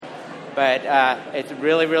But it's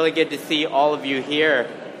really, really good to see all of you here.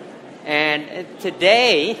 And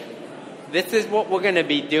today, this is what we're going to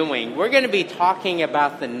be doing. We're going to be talking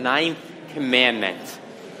about the ninth commandment.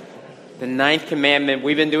 The ninth commandment.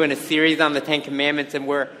 We've been doing a series on the Ten Commandments, and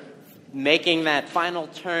we're making that final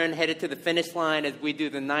turn, headed to the finish line as we do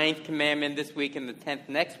the ninth commandment this week and the 10th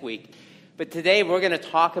next week. But today, we're going to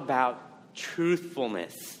talk about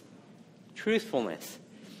truthfulness. Truthfulness.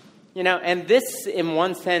 You know, and this, in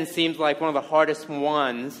one sense, seems like one of the hardest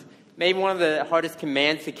ones, maybe one of the hardest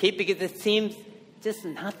commands to keep, because it seems just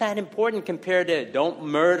not that important compared to don't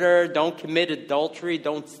murder, don't commit adultery,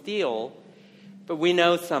 don't steal. But we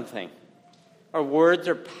know something. Our words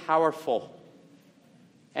are powerful.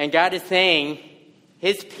 And God is saying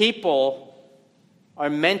His people are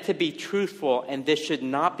meant to be truthful, and this should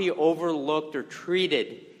not be overlooked or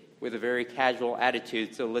treated with a very casual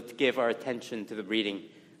attitude. So let's give our attention to the reading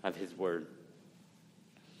of His Word.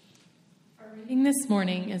 Our reading this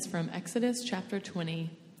morning is from Exodus chapter 20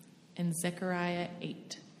 and Zechariah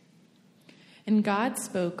 8. And God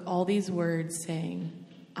spoke all these words, saying,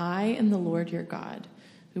 I am the Lord your God,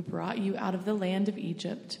 who brought you out of the land of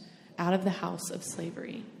Egypt, out of the house of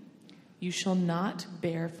slavery. You shall not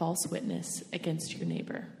bear false witness against your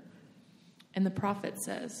neighbor. And the prophet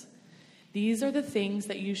says, these are the things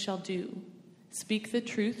that you shall do. Speak the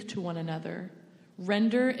truth to one another.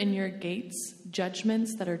 Render in your gates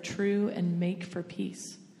judgments that are true and make for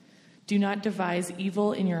peace. Do not devise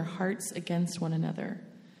evil in your hearts against one another.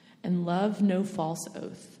 And love no false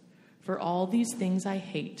oath. For all these things I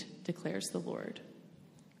hate, declares the Lord.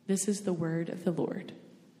 This is the word of the Lord.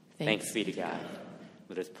 Thanks be to God.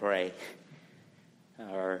 Let us pray.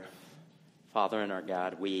 Our Father and our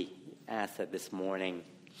God, we ask that this morning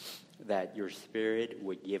that your Spirit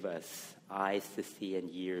would give us eyes to see and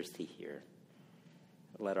ears to hear.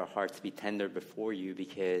 Let our hearts be tender before you,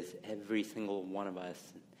 because every single one of us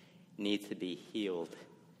needs to be healed.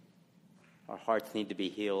 Our hearts need to be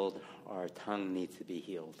healed. Our tongue needs to be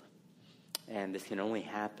healed. And this can only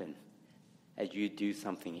happen as you do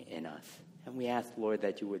something in us. And we ask, Lord,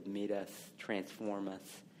 that you would meet us, transform us,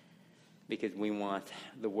 because we want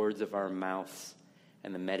the words of our mouths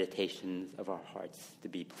and the meditations of our hearts to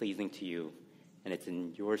be pleasing to you. And it's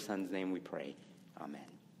in your Son's name we pray. Amen.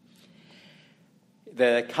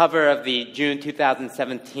 The cover of the June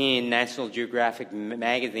 2017 National Geographic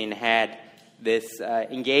magazine had this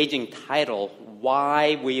engaging title,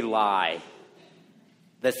 Why We Lie.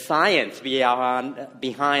 The science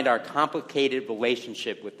behind our complicated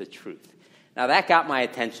relationship with the truth. Now that got my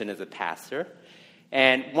attention as a pastor.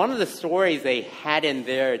 And one of the stories they had in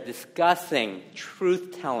there discussing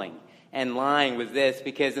truth-telling and lying was this,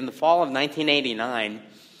 because in the fall of 1989,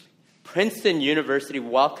 Princeton University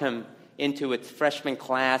welcomed into its freshman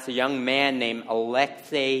class a young man named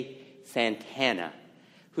Alexei Santana,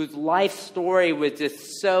 whose life story was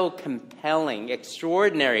just so compelling,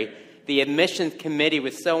 extraordinary. The admissions committee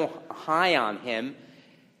was so high on him,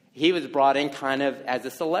 he was brought in kind of as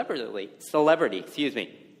a celebrity.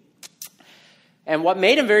 And what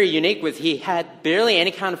made him very unique was he had barely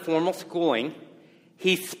any kind of formal schooling.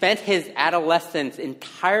 He spent his adolescence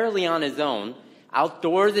entirely on his own,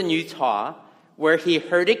 outdoors in Utah, where he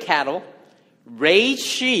herded cattle, raised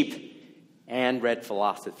sheep, and read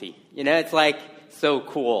philosophy. You know, it's like so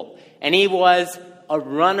cool. And he was a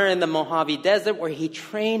runner in the Mojave Desert, where he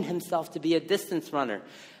trained himself to be a distance runner.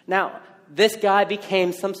 Now, this guy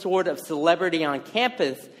became some sort of celebrity on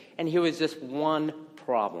campus, and he was just one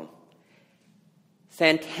problem.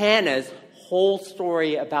 Santana's whole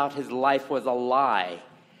story about his life was a lie.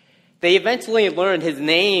 They eventually learned his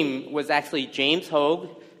name was actually James Hogue,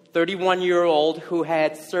 31-year-old who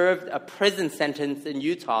had served a prison sentence in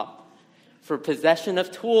Utah for possession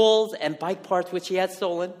of tools and bike parts which he had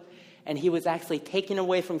stolen, and he was actually taken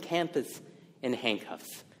away from campus in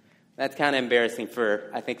handcuffs. That's kind of embarrassing for,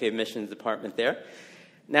 I think, the admissions department there.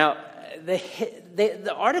 Now,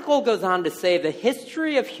 the article goes on to say the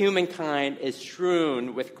history of humankind is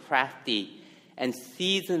strewn with crafty and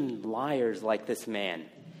seasoned liars like this man.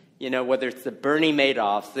 You know, whether it's the Bernie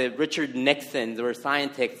Madoffs, the Richard Nixons, or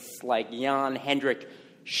scientists like Jan Hendrik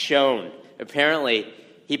Schoen. Apparently,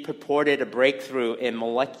 he purported a breakthrough in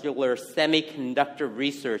molecular semiconductor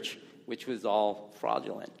research, which was all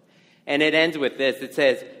fraudulent. And it ends with this. It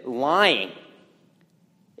says, lying,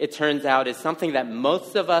 it turns out, is something that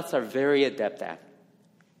most of us are very adept at.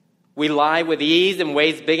 We lie with ease in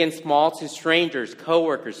ways big and small to strangers,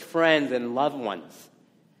 coworkers, friends, and loved ones.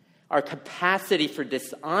 Our capacity for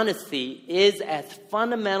dishonesty is as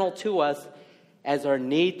fundamental to us as our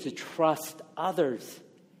need to trust others,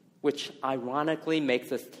 which ironically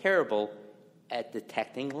makes us terrible at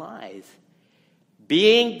detecting lies.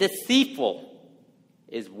 Being deceitful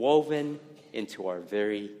is woven into our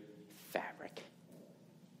very fabric.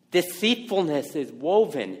 Deceitfulness is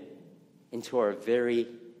woven into our very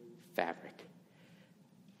fabric.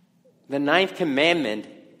 The ninth commandment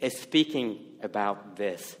is speaking about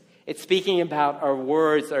this. It's speaking about our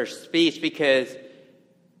words, our speech, because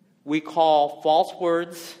we call false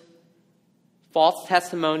words, false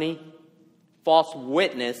testimony, false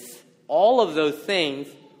witness, all of those things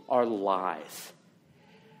are lies.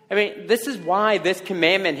 I mean, this is why this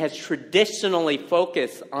commandment has traditionally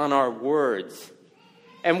focused on our words.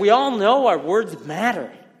 And we all know our words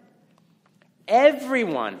matter.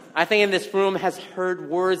 Everyone, I think in this room, has heard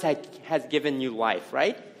words that has given you life,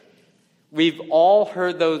 right? We've all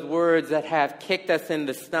heard those words that have kicked us in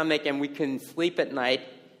the stomach and we couldn't sleep at night.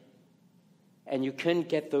 And you couldn't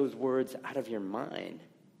get those words out of your mind.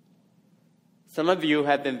 Some of you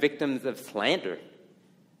have been victims of slander.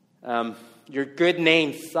 Your good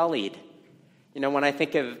name sullied. You know, when I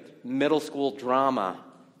think of middle school drama,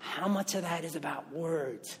 how much of that is about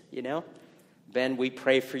words, you know? Ben, we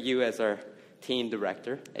pray for you as our teen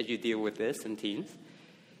director as you deal with this in teens.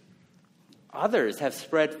 Others have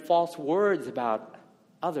spread false words about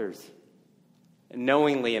others,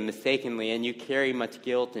 knowingly and mistakenly, and you carry much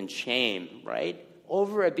guilt and shame, right,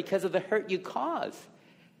 over it because of the hurt you cause.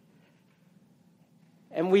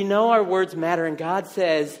 And we know our words matter, and God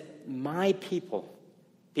says, my people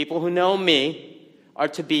who know me, are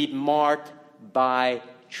to be marked by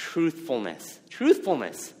truthfulness.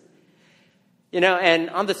 Truthfulness. You know, and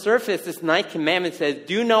on the surface, this ninth commandment says,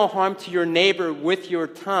 do no harm to your neighbor with your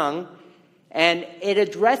tongue. And it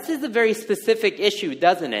addresses a very specific issue,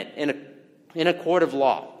 doesn't it, in a court of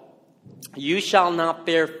law. You shall not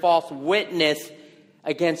bear false witness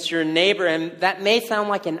against your neighbor. And that may sound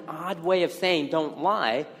like an odd way of saying don't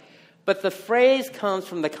lie, but the phrase comes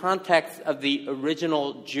from the context of the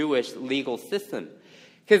original Jewish legal system.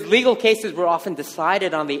 Because legal cases were often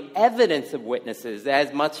decided on the evidence of witnesses,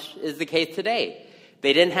 as much is the case today.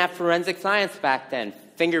 They didn't have forensic science back then,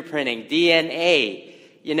 fingerprinting, DNA,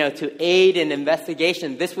 you know, to aid in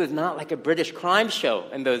investigation. This was not like a British crime show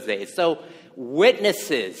in those days. So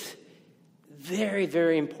witnesses, very,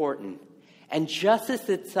 very important. And justice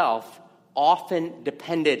itself often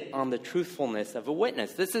depended on the truthfulness of a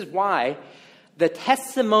witness. This is why the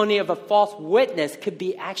testimony of a false witness could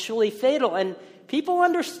be actually fatal. And people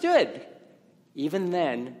understood. Even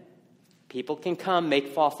then, people can come make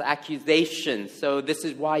false accusations. So this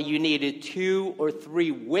is why you needed 2 or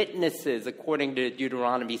 3 witnesses, according to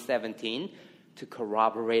Deuteronomy 17, to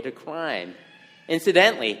corroborate a crime.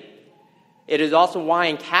 Incidentally, it is also why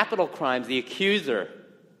in capital crimes, the accuser,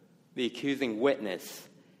 the accusing witness,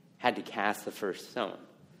 had to cast the first stone.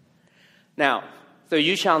 Now, so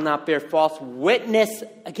you shall not bear false witness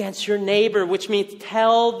against your neighbor, which means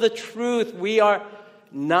tell the truth. We are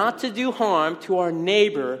not to do harm to our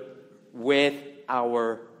neighbor with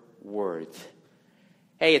our words.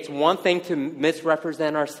 Hey, it's one thing to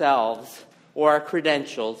misrepresent ourselves or our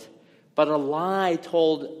credentials, but a lie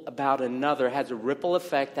told about another has a ripple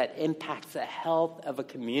effect that impacts the health of a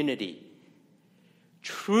community.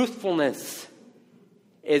 Truthfulness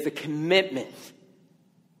is a commitment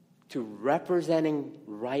to representing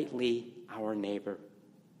rightly our neighbor,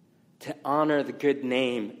 to honor the good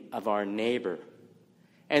name of our neighbor.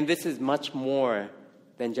 And this is much more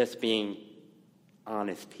than just being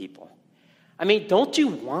honest people. I mean, don't you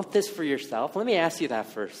want this for yourself? Let me ask you that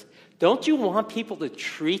first. Don't you want people to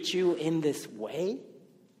treat you in this way?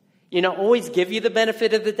 You know, always give you the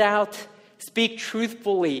benefit of the doubt. Speak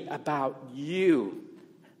truthfully about you.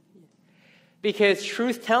 Because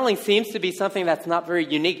truth-telling seems to be something that's not very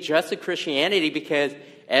unique just to Christianity, because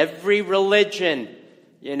every religion,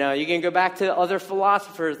 you know, you can go back to other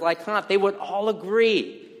philosophers like Kant, they would all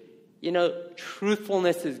agree, you know,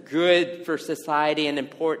 truthfulness is good for society and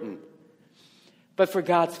important. But for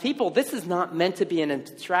God's people, this is not meant to be an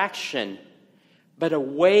abstraction, but a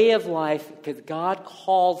way of life, because God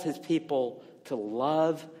calls his people to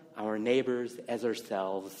love our neighbors as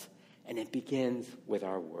ourselves, and it begins with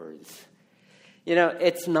our words. You know,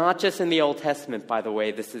 it's not just in the Old Testament, by the way,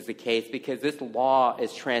 this is the case, because this law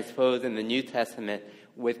is transposed in the New Testament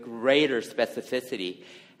with greater specificity.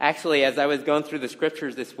 Actually, as I was going through the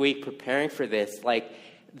scriptures this week preparing for this, like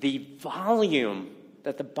the volume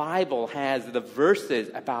that the Bible has, the verses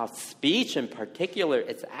about speech in particular,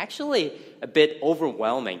 it's actually a bit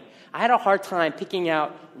overwhelming. I had a hard time picking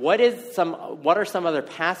out what are some other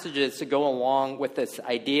passages to go along with this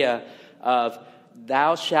idea of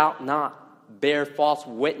thou shalt not bear false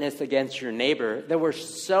witness against your neighbor. There were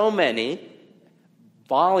so many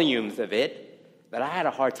volumes of it. that I had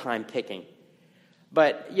a hard time picking.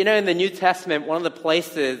 But, in the New Testament, one of the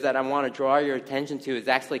places that I want to draw your attention to is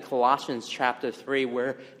actually Colossians chapter 3,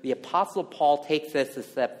 where the Apostle Paul takes this a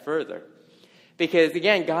step further. Because,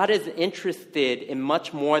 again, God is interested in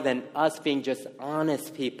much more than us being just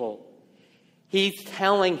honest people. He's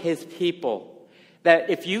telling his people that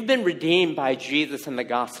if you've been redeemed by Jesus and the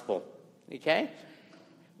gospel, okay,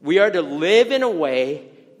 we are to live in a way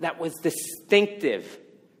that was distinctive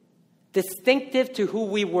to who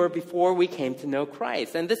we were before we came to know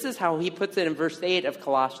Christ. And this is how he puts it in verse 8 of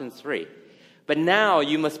Colossians 3. But now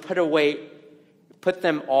you must put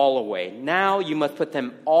them all away. Now you must put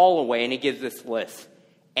them all away. And he gives this list: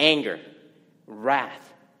 anger,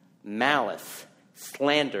 wrath, malice,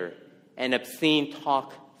 slander, and obscene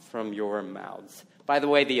talk from your mouths. By the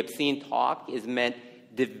way, the obscene talk is meant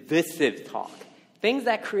divisive talk. Things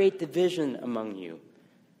that create division among you.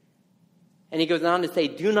 And he goes on to say,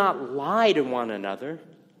 do not lie to one another,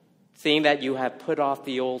 seeing that you have put off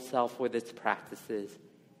the old self with its practices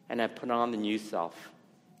and have put on the new self,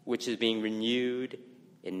 which is being renewed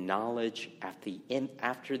in knowledge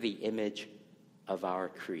after the image of our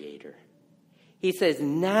Creator. He says,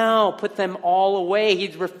 now put them all away.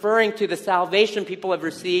 He's referring to the salvation people have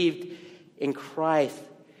received in Christ.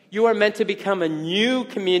 You are meant to become a new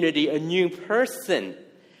community, a new person.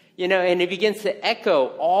 And it begins to echo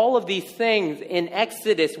all of these things in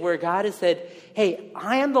Exodus, where God has said, hey,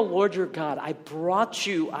 I am the Lord your God. I brought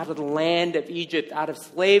you out of the land of Egypt, out of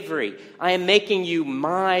slavery. I am making you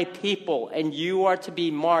my people, and you are to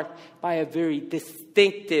be marked by a very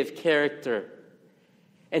distinctive character.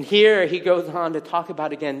 And here he goes on to talk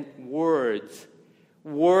about, again, words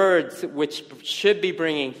which should be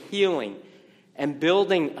bringing healing and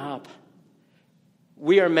building up.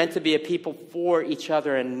 We are meant to be a people for each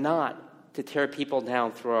other and not to tear people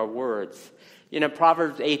down through our words.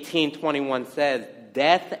 Proverbs 18:21 says,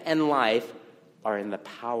 death and life are in the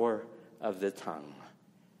power of the tongue.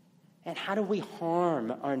 And how do we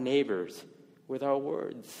harm our neighbors with our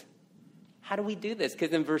words? How do we do this?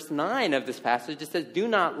 Because in verse 9 of this passage, it says, do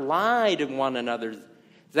not lie to one another.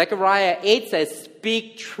 Zechariah 8 says,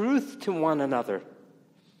 speak truth to one another.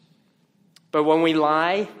 But when we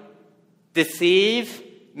lie, deceive,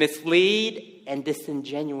 mislead, and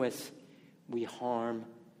disingenuous, we harm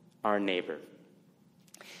our neighbor.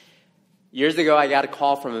 Years ago, I got a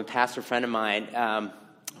call from a pastor friend of mine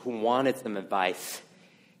who wanted some advice.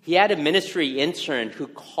 He had a ministry intern who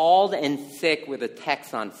called in sick with a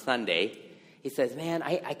text on Sunday. He says, man,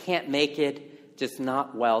 I can't make it, just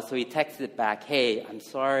not well. So he texted back, hey, I'm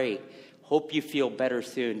sorry. Hope you feel better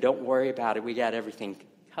soon. Don't worry about it. We got everything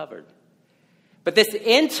covered. But this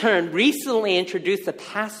intern recently introduced a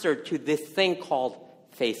pastor to this thing called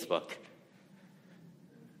Facebook.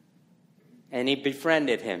 And he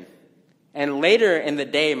befriended him. And later in the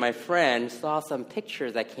day, my friend saw some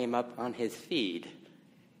pictures that came up on his feed.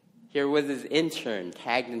 Here was his intern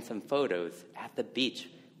tagged in some photos at the beach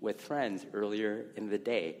with friends earlier in the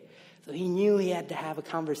day. So he knew he had to have a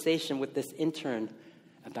conversation with this intern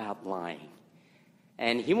about lying.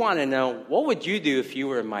 And he wanted to know, what would you do if you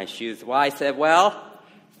were in my shoes? Well, I said,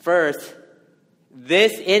 first,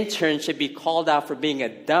 this intern should be called out for being a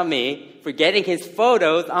dummy, for getting his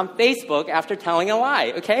photos on Facebook after telling a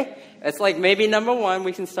lie, okay? That's like maybe number one.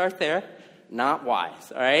 We can start there. Not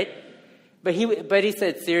wise, all right? But he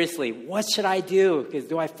said, seriously, what should I do? Because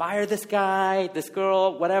do I fire this guy, this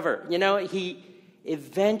girl, whatever? He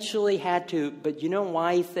eventually had to, but you know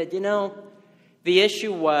why? He said, the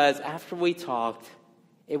issue was, after we talked,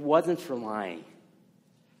 it wasn't for lying,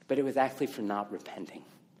 but it was actually for not repenting,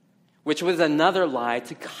 which was another lie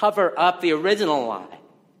to cover up the original lie.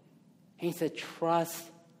 And he said, trust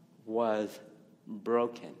was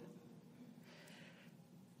broken.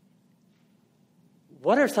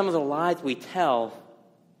 What are some of the lies we tell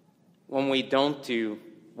when we don't do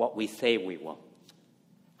what we say we will?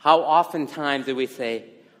 How oftentimes do we say,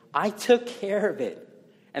 I took care of it,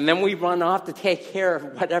 and then we run off to take care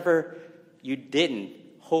of whatever you didn't,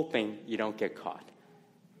 hoping you don't get caught?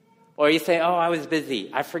 Or you say, I was busy,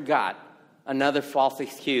 I forgot. Another false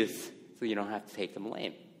excuse so you don't have to take the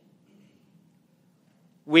blame.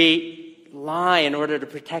 We lie in order to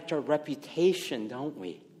protect our reputation, don't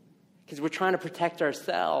we? Because we're trying to protect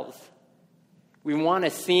ourselves. We want to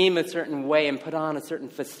seem a certain way and put on a certain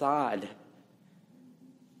facade.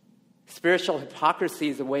 Spiritual hypocrisy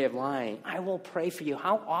is a way of lying. I will pray for you.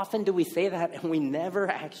 How often do we say that and we never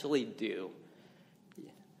actually do?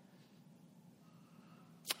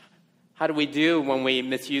 How do we do when we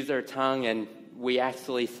misuse our tongue and we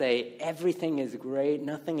actually say, everything is great,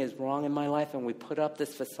 nothing is wrong in my life, and we put up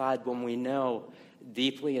this facade when we know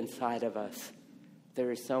deeply inside of us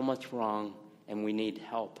There is so much wrong, and we need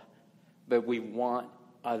help. But we want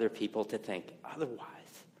other people to think otherwise.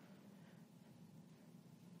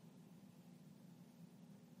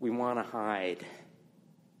 We want to hide.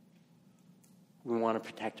 We want to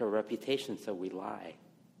protect our reputation, so we lie.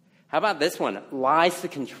 How about this one? Lies to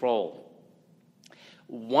control.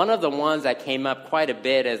 One of the ones that came up quite a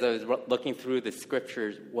bit as I was looking through the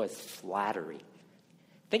scriptures was flattery.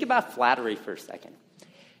 Think about flattery for a second.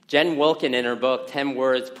 Jen Wilkin, in her book, 10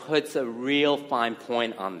 Words, puts a real fine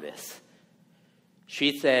point on this.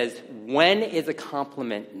 She says, when is a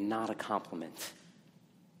compliment not a compliment?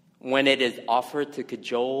 When it is offered to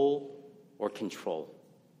cajole or control.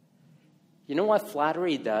 You know what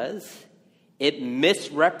flattery does? It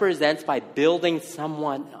misrepresents by building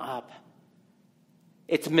someone up.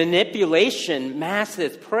 It's manipulation masked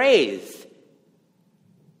as praise,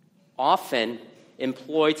 often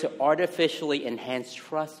employed to artificially enhance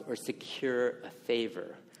trust or secure a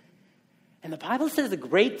favor. And the Bible says a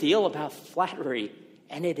great deal about flattery,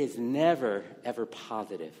 and it is never, ever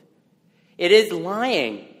positive. It is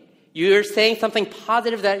lying. You're saying something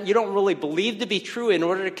positive that you don't really believe to be true in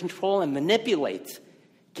order to control and manipulate,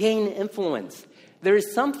 gain influence. There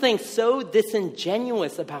is something so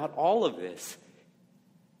disingenuous about all of this.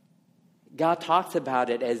 God talks about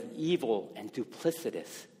it as evil and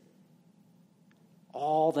duplicitous.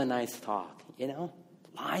 All the nice talk,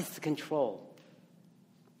 lies to control.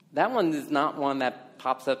 That one is not one that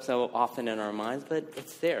pops up so often in our minds, but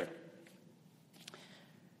it's there.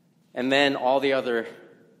 And then all the other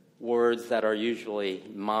words that are usually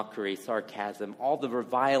mockery, sarcasm, all the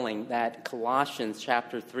reviling that Colossians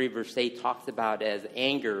chapter 3, verse 8 talks about as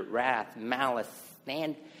anger, wrath, malice,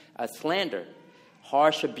 slander,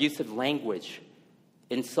 harsh, abusive language,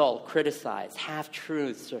 insult, criticize,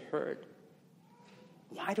 half-truths are heard.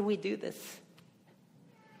 Why do we do this?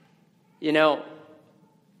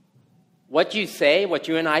 What you say, what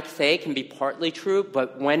you and I say can be partly true,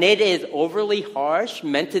 but when it is overly harsh,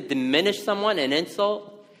 meant to diminish someone and insult,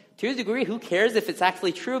 to a degree, who cares if it's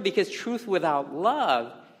actually true? Because truth without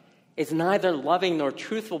love is neither loving nor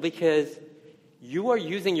truthful, because you are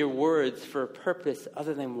using your words for a purpose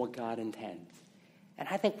other than what God intends. And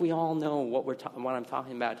I think we all know what I'm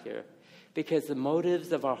talking about here, because the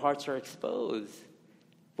motives of our hearts are exposed.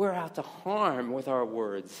 We're out to harm with our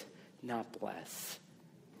words, not bless.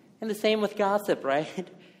 And the same with gossip, right?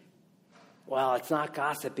 Well, it's not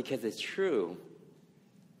gossip because it's true.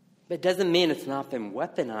 But it doesn't mean it's not been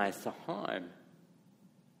weaponized to harm.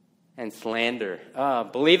 And slander.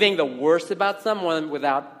 Believing the worst about someone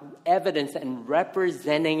without evidence and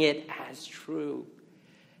representing it as true.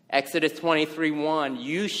 Exodus 23:1,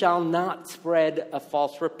 you shall not spread a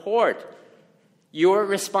false report. You are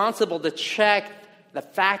responsible to check the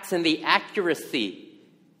facts and the accuracy,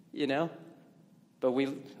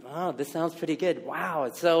 But this sounds pretty good. Wow,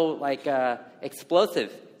 it's so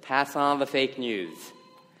explosive. Pass on the fake news.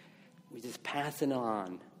 We just pass it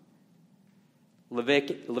on.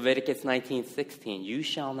 Leviticus 19:16, you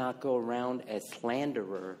shall not go around as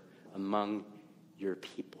slanderer among your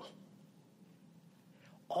people.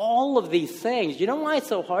 All of these things, you know why it's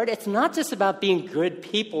so hard? It's not just about being good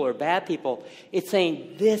people or bad people. It's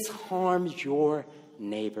saying this harms your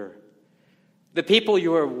neighbor, the people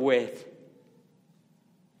you are with.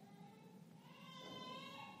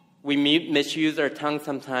 We misuse our tongue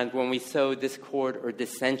sometimes when we sow discord or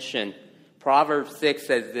dissension. Proverbs 6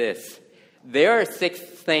 says this, there are 6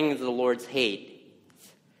 things the Lord hates,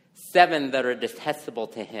 7 that are detestable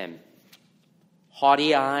to him.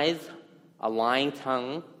 Haughty eyes, a lying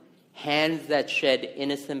tongue, hands that shed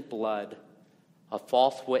innocent blood, a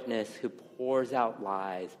false witness who pours out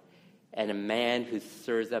lies, and a man who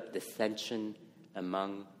stirs up dissension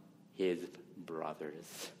among his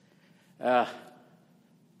brothers.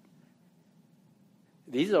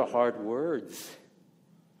 These are hard words.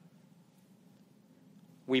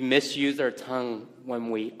 We misuse our tongue when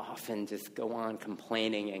we often just go on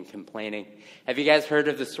complaining and complaining. Have you guys heard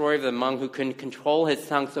of the story of the monk who couldn't control his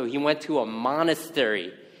tongue, so he went to a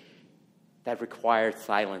monastery that required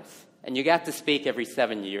silence? And you got to speak every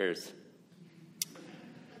 7 years.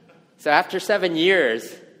 So after 7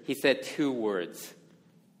 years, he said 2 words.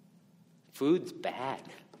 Food's bad.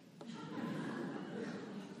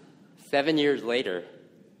 7 years later,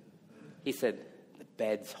 he said, the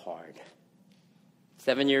bed's hard.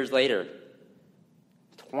 7 years later,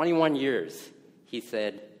 21 years, he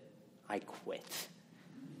said, I quit.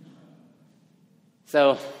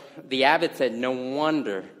 So the abbot said, no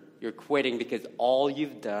wonder you're quitting, because all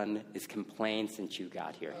you've done is complain since you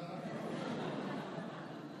got here.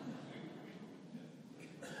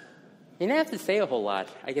 He didn't have to say a whole lot.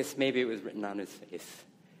 I guess maybe it was written on his face.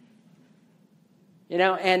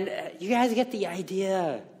 And you guys get the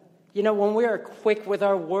idea. When we are quick with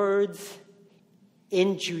our words,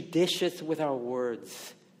 injudicious with our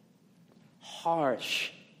words,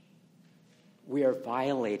 harsh, we are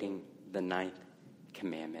violating the 9th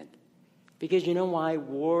commandment. Because you know why?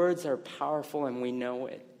 Words are powerful and we know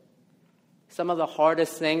it. Some of the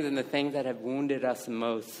hardest things and the things that have wounded us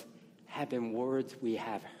most have been words we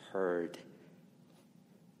have heard.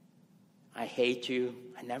 I hate you.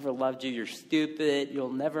 I never loved you. You're stupid.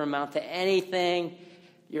 You'll never amount to anything.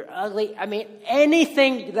 You're ugly.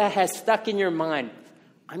 Anything that has stuck in your mind,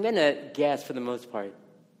 I'm going to guess for the most part,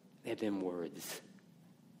 they've been words.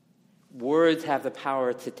 Words have the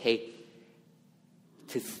power to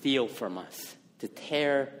steal from us, to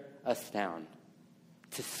tear us down,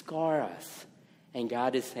 to scar us. And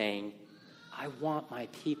God is saying, I want my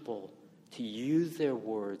people to use their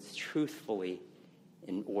words truthfully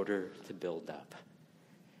in order to build up.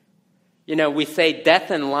 We say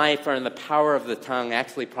death and life are in the power of the tongue.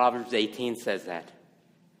 Actually, Proverbs 18 says that.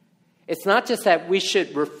 It's not just that we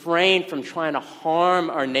should refrain from trying to harm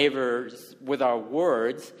our neighbors with our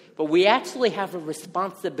words, but we actually have a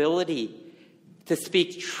responsibility to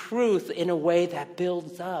speak truth in a way that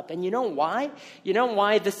builds up. And you know why? You know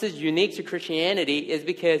why this is unique to Christianity is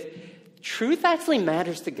because truth actually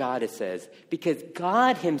matters to God, it says, because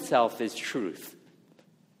God himself is truth.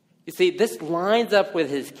 You see, this lines up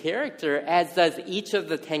with his character, as does each of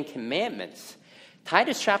the 10 commandments.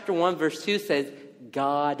 Titus chapter 1, verse 2 says,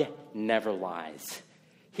 God never lies.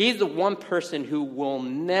 He's the one person who will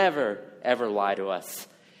never, ever lie to us.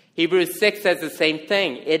 Hebrews 6 says the same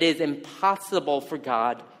thing. It is impossible for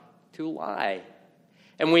God to lie.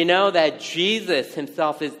 And we know that Jesus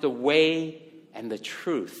himself is the way and the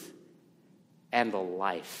truth and the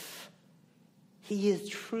life. He is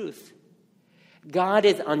truth. God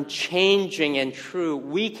is unchanging and true.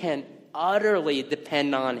 We can utterly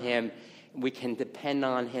depend on him. We can depend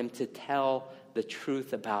on him to tell the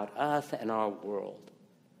truth about us and our world.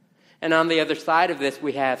 And on the other side of this,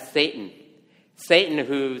 we have Satan. Satan,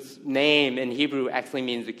 whose name in Hebrew actually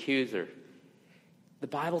means accuser. The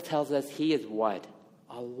Bible tells us he is what?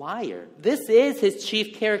 A liar. This is his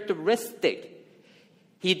chief characteristic.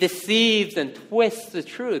 He deceives and twists the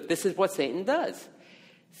truth. This is what Satan does.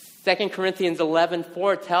 2 Corinthians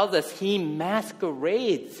 11:4 tells us he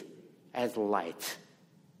masquerades as light.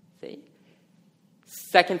 See?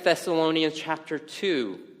 2 Thessalonians chapter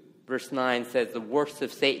 2, verse 9 says the works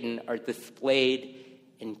of Satan are displayed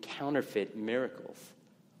in counterfeit miracles.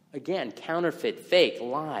 Again, counterfeit, fake,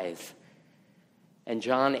 lies. And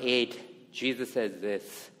John 8, Jesus says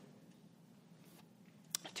this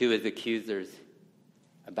to his accusers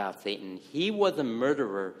about Satan. He was a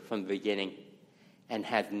murderer from the beginning and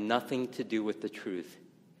has nothing to do with the truth,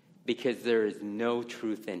 because there is no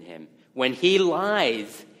truth in him. When he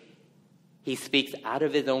lies, he speaks out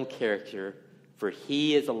of his own character, for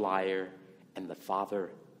he is a liar and the father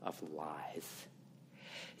of lies.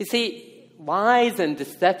 You see, lies and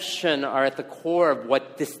deception are at the core of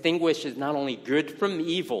what distinguishes not only good from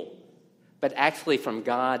evil, but actually from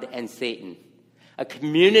God and Satan. A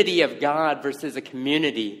community of God versus a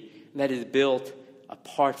community that is built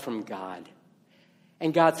apart from God.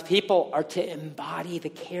 And God's people are to embody the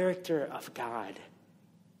character of God.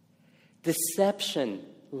 Deception,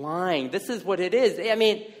 lying, this is what it is.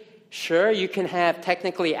 Sure, you can have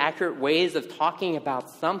technically accurate ways of talking about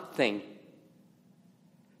something,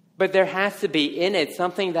 but there has to be in it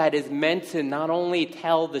something that is meant to not only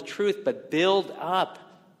tell the truth, but build up,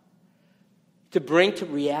 to bring to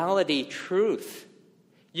reality truth.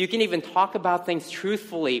 You can even talk about things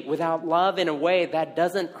truthfully without love in a way that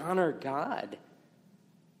doesn't honor God.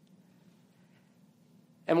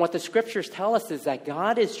 And what the scriptures tell us is that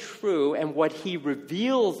God is true, and what he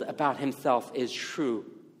reveals about himself is true.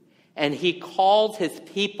 And he calls his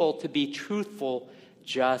people to be truthful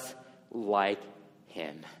just like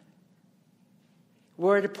him.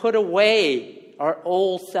 We're to put away our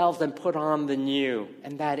old selves and put on the new,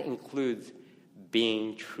 and that includes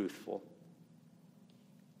being truthful.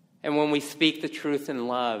 And when we speak the truth in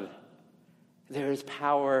love, there is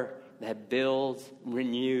power that builds,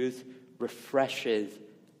 renews, refreshes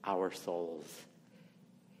our souls.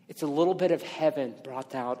 It's a little bit of heaven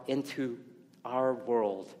brought out into our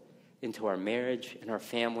world, into our marriage and our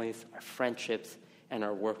families, our friendships, and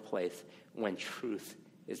our workplace when truth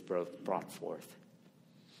is brought forth.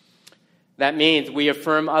 That means we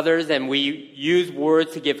affirm others and we use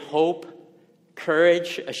words to give hope,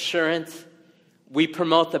 courage, assurance. We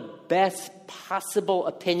promote the best possible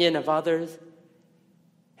opinion of others,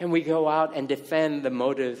 and we go out and defend the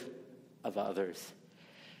motive of others.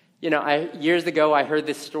 Years ago, I heard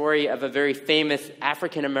this story of a very famous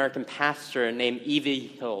African-American pastor named E.V.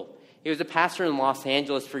 Hill. He was a pastor in Los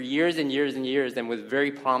Angeles for years and years and years and was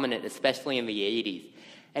very prominent, especially in the 80s.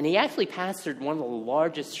 And he actually pastored one of the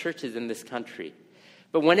largest churches in this country.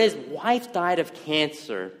 But when his wife died of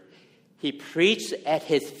cancer, he preached at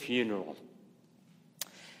his funeral.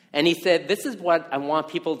 And he said, this is what I want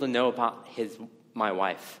people to know about my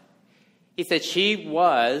wife. He said she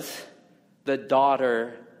was the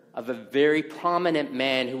daughter of a very prominent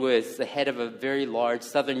man who was the head of a very large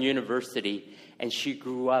Southern university, and she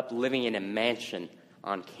grew up living in a mansion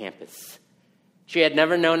on campus. She had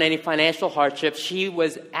never known any financial hardship. She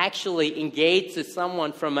was actually engaged to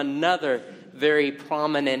someone from another very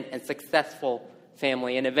prominent and successful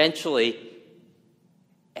family, and eventually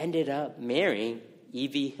ended up marrying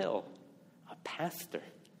E.V. Hill, a pastor.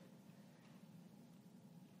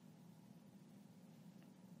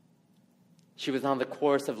 She was on the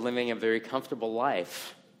course of living a very comfortable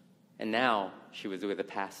life, and now she was with a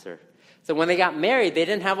pastor. So when they got married, they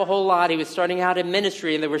didn't have a whole lot. He was starting out in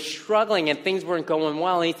ministry, and they were struggling, and things weren't going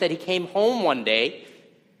well. And he said he came home one day,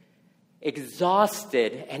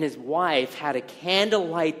 exhausted, and his wife had a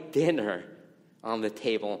candlelight dinner on the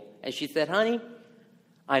table. And she said, honey,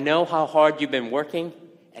 I know how hard you've been working,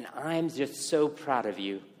 and I'm just so proud of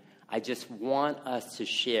you. I just want us to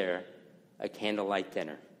share a candlelight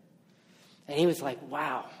dinner. And he was like,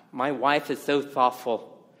 wow, my wife is so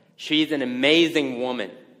thoughtful. She's an amazing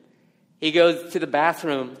woman. He goes to the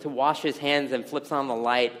bathroom to wash his hands and flips on the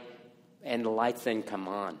light, and the lights didn't come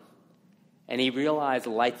on. And he realized the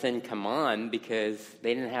lights didn't come on because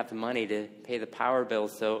they didn't have the money to pay the power bill,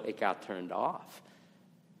 so it got turned off.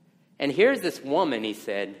 And here's this woman, he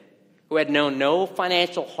said, who had known no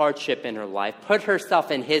financial hardship in her life, put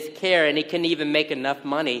herself in his care, and he couldn't even make enough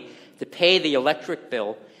money to pay the electric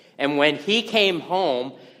bill. And when he came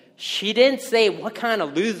home, she didn't say, what kind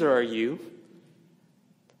of loser are you?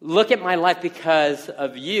 Look at my life because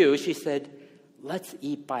of you. She said, let's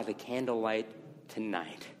eat by the candlelight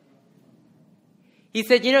tonight. He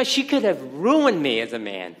said, she could have ruined me as a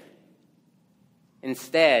man.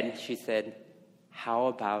 Instead, she said, how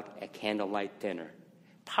about a candlelight dinner?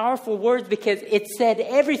 Powerful words because it said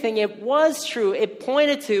everything. It was true. It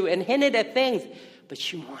pointed to and hinted at things. But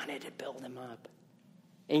she wanted to build him up,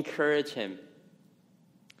 encourage him.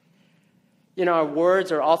 Our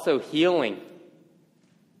words are also healing.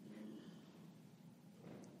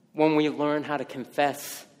 When we learn how to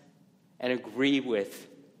confess and agree with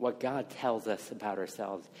what God tells us about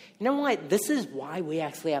ourselves. You know what? This is why we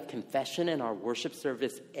actually have confession in our worship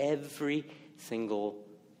service every single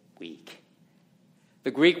week.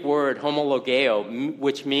 The Greek word homologeo,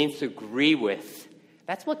 which means to agree with,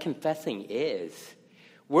 that's what confessing is.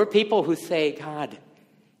 We're people who say, God,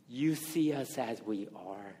 you see us as we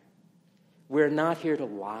are. We're not here to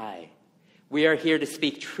lie. We are here to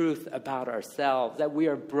speak truth about ourselves, that we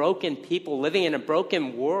are broken people living in a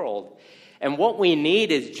broken world. And what we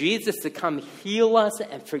need is Jesus to come heal us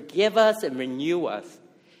and forgive us and renew us.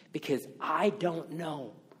 Because I don't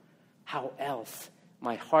know how else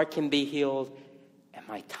my heart can be healed and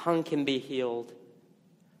my tongue can be healed.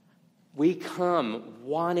 We come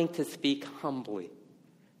wanting to speak humbly,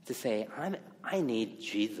 to say, I need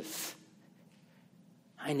Jesus.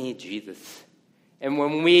 I need Jesus. And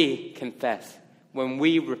when we confess, when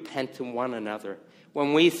we repent to one another,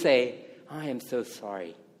 when we say, I am so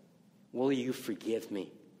sorry, will you forgive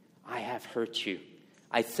me? I have hurt you.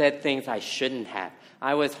 I said things I shouldn't have.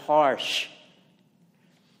 I was harsh.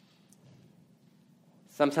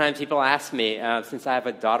 Sometimes people ask me, since I have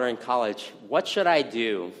a daughter in college, what should I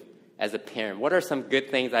do as a parent? What are some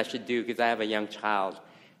good things I should do because I have a young child?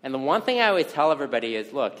 And the one thing I always tell everybody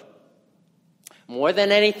is, look, more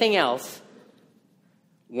than anything else,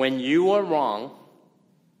 when you are wrong,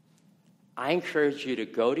 I encourage you to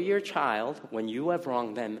go to your child when you have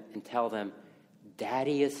wronged them and tell them,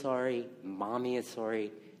 Daddy is sorry, Mommy is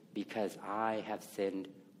sorry, because I have sinned.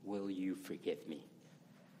 Will you forgive me?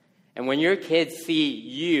 And when your kids see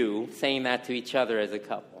you saying that to each other as a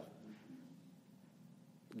couple,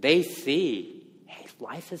 they see, hey,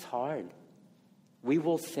 life is hard. We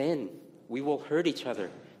will sin. We will hurt each other.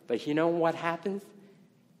 But you know what happens?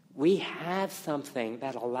 We have something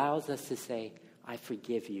that allows us to say, I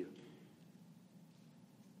forgive you.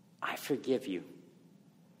 I forgive you.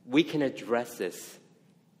 We can address this.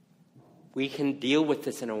 We can deal with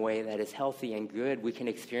this in a way that is healthy and good. We can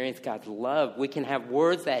experience God's love. We can have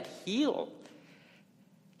words that heal.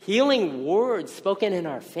 Healing words spoken in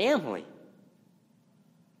our family.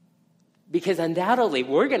 Because undoubtedly,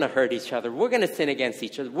 we're going to hurt each other. We're going to sin against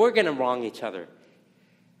each other. We're going to wrong each other.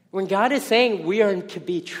 When God is saying we are to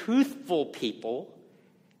be truthful people,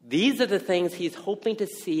 these are the things he's hoping to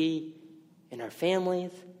see in our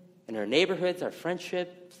families, in our neighborhoods, our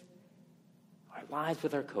friendships, our lives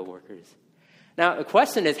with our coworkers. Now, the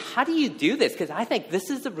question is, how do you do this? Because I think this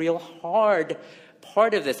is the real hard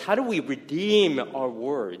part of this. How do we redeem our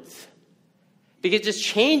words? Because just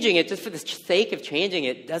changing it, just for the sake of changing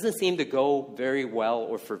it, doesn't seem to go very well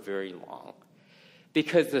or for very long.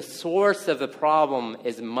 Because the source of the problem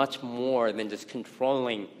is much more than just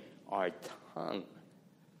controlling our tongue.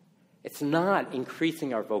 It's not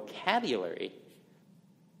increasing our vocabulary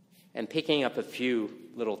and picking up a few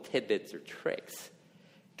little tidbits or tricks.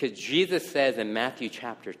 Because Jesus says in Matthew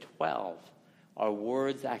chapter 12, our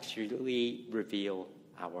words actually reveal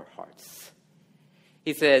our hearts.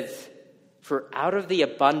 He says, "For out of the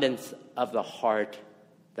abundance of the heart,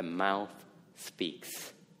 the mouth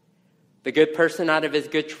speaks. The good person out of his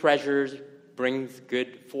good treasures brings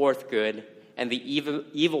forth good, and the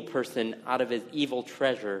evil person out of his evil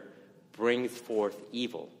treasure brings forth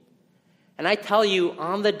evil. And I tell you,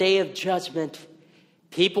 on the day of judgment,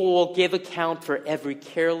 people will give account for every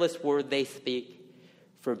careless word they speak.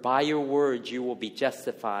 For by your words you will be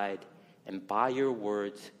justified, and by your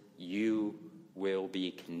words you will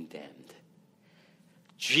be condemned."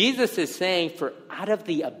 Jesus is saying, for out of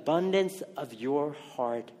the abundance of your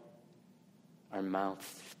heart, our mouth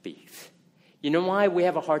speaks. You know why we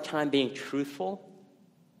have a hard time being truthful?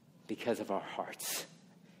 Because of our hearts.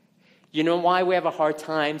 You know why we have a hard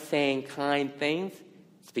time saying kind things?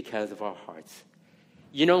 It's because of our hearts.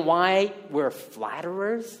 You know why we're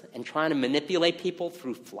flatterers and trying to manipulate people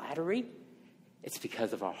through flattery? It's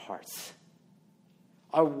because of our hearts.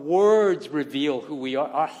 Our words reveal who we are.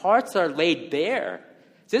 Our hearts are laid bare.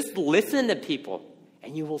 Just listen to people,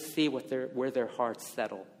 and you will see where their hearts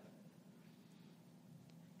settle.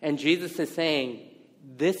 And Jesus is saying,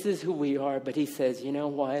 this is who we are, but he says, you know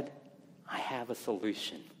what? I have a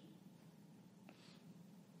solution.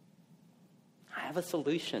 I have a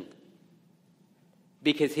solution.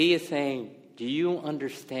 Because he is saying, do you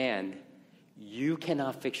understand? You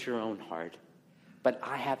cannot fix your own heart, but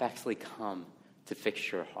I have actually come to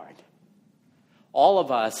fix your heart. All of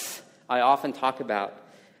us, I often talk about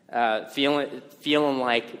feeling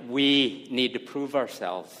like we need to prove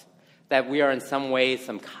ourselves, that we are in some ways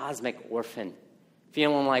some cosmic orphan,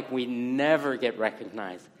 feeling like we never get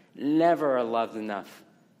recognized, never are loved enough,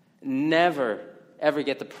 never ever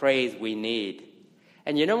get the praise we need.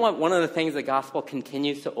 And you know what? One of the things the gospel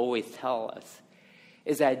continues to always tell us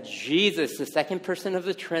is that Jesus, the second person of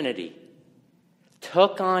the Trinity,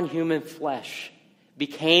 took on human flesh,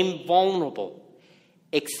 became vulnerable,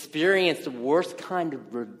 experienced the worst kind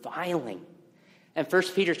of reviling. And 1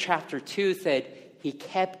 Peter chapter 2 said he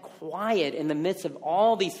kept quiet in the midst of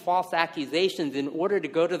all these false accusations in order to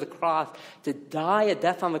go to the cross, to die a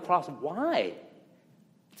death on the cross. Why?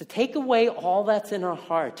 To take away all that's in our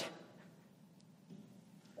heart.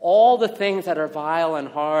 All the things that are vile and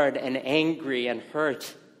hard and angry and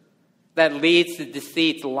hurt, that leads to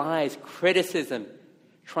deceit, lies, criticism,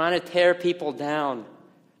 trying to tear people down,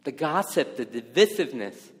 the gossip, the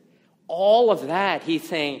divisiveness, all of that, he's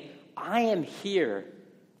saying, I am here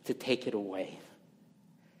to take it away.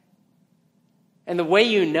 And the way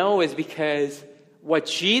you know is because what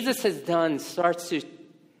Jesus has done starts to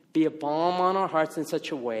be a balm on our hearts in such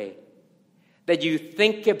a way that you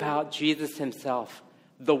think about Jesus himself,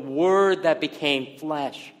 the Word that became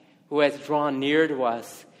flesh, who has drawn near to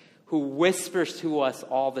us, who whispers to us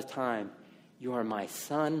all the time, you are my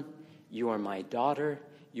son, you are my daughter,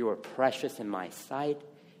 you are precious in my sight.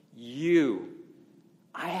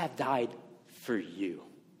 I have died for you.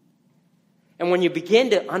 And when you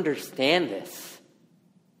begin to understand this,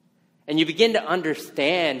 and you begin to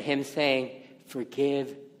understand him saying,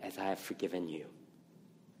 forgive as I have forgiven you.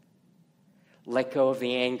 Let go of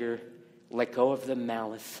the anger. Let go of the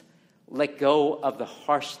malice. Let go of the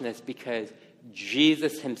harshness, because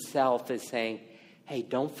Jesus himself is saying, hey,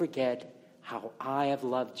 don't forget how I have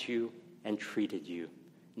loved you and treated you.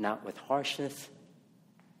 Not with harshness,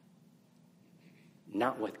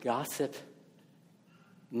 not with gossip,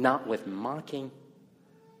 not with mocking,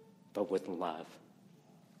 but with love.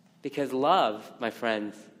 Because love, my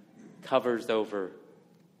friends, covers over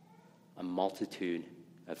a multitude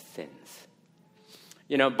of sins.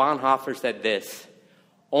 You know, Bonhoeffer said this,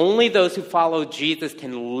 only those who follow Jesus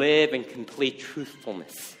can live in complete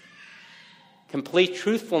truthfulness. Complete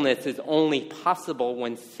truthfulness is only possible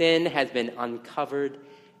when sin has been uncovered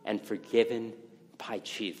and forgiven by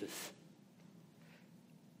Jesus.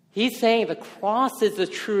 He's saying the cross is the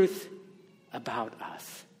truth about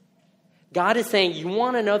us. God is saying, you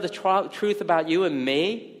want to know the truth about you and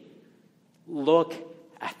me? look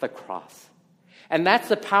at the cross. And that's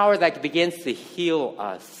the power that begins to heal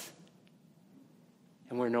us.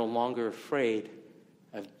 And we're no longer afraid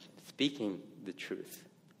of speaking the truth.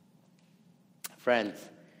 Friends,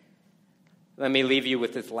 let me leave you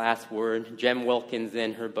with this last word. Jem Wilkins,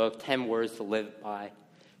 in her book, 10 Words to Live By,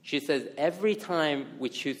 she says, every time we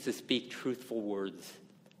choose to speak truthful words,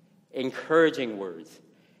 encouraging words,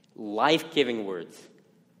 life-giving words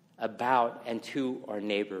about and to our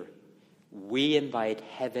neighbor, we invite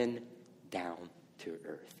heaven down to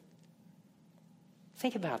earth.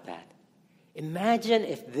 Think about that. Imagine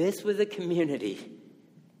if this was a community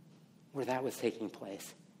where that was taking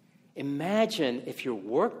place. Imagine if your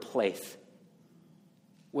workplace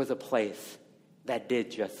was a place that did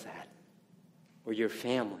just that, or your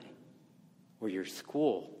family, or your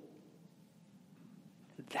school.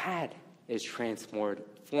 That is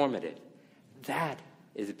transformative. That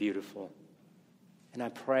is beautiful. And I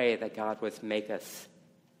pray that God would make us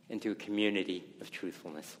into a community of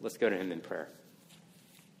truthfulness. Let's go to him in prayer.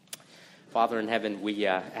 Father in heaven, we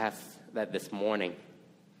ask that this morning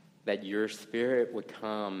that your Spirit would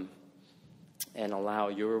come and allow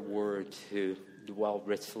your word to dwell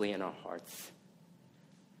richly in our hearts.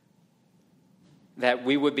 That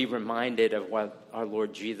we would be reminded of what our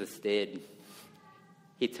Lord Jesus did.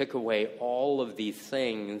 He took away all of these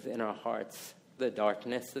things in our hearts, the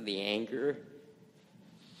darkness, the anger,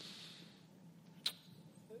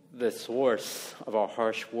 the source of our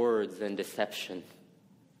harsh words and deception,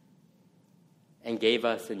 and gave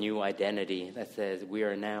us a new identity that says we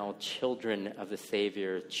are now children of the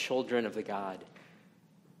Savior, children of the God,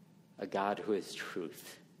 a God who is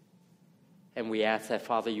truth. And we ask that,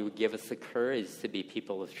 Father, you would give us the courage to be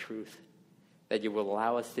people of truth, that you will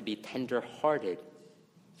allow us to be tender-hearted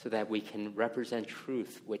so that we can represent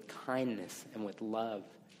truth with kindness and with love,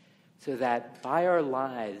 so that by our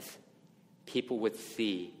lives, people would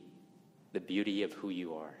see the beauty of who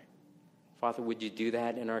you are. Father, would you do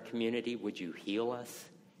that in our community? Would you heal us?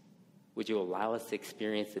 Would you allow us to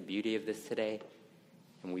experience the beauty of this today?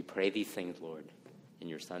 And we pray these things, Lord, in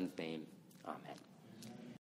your Son's name. Amen.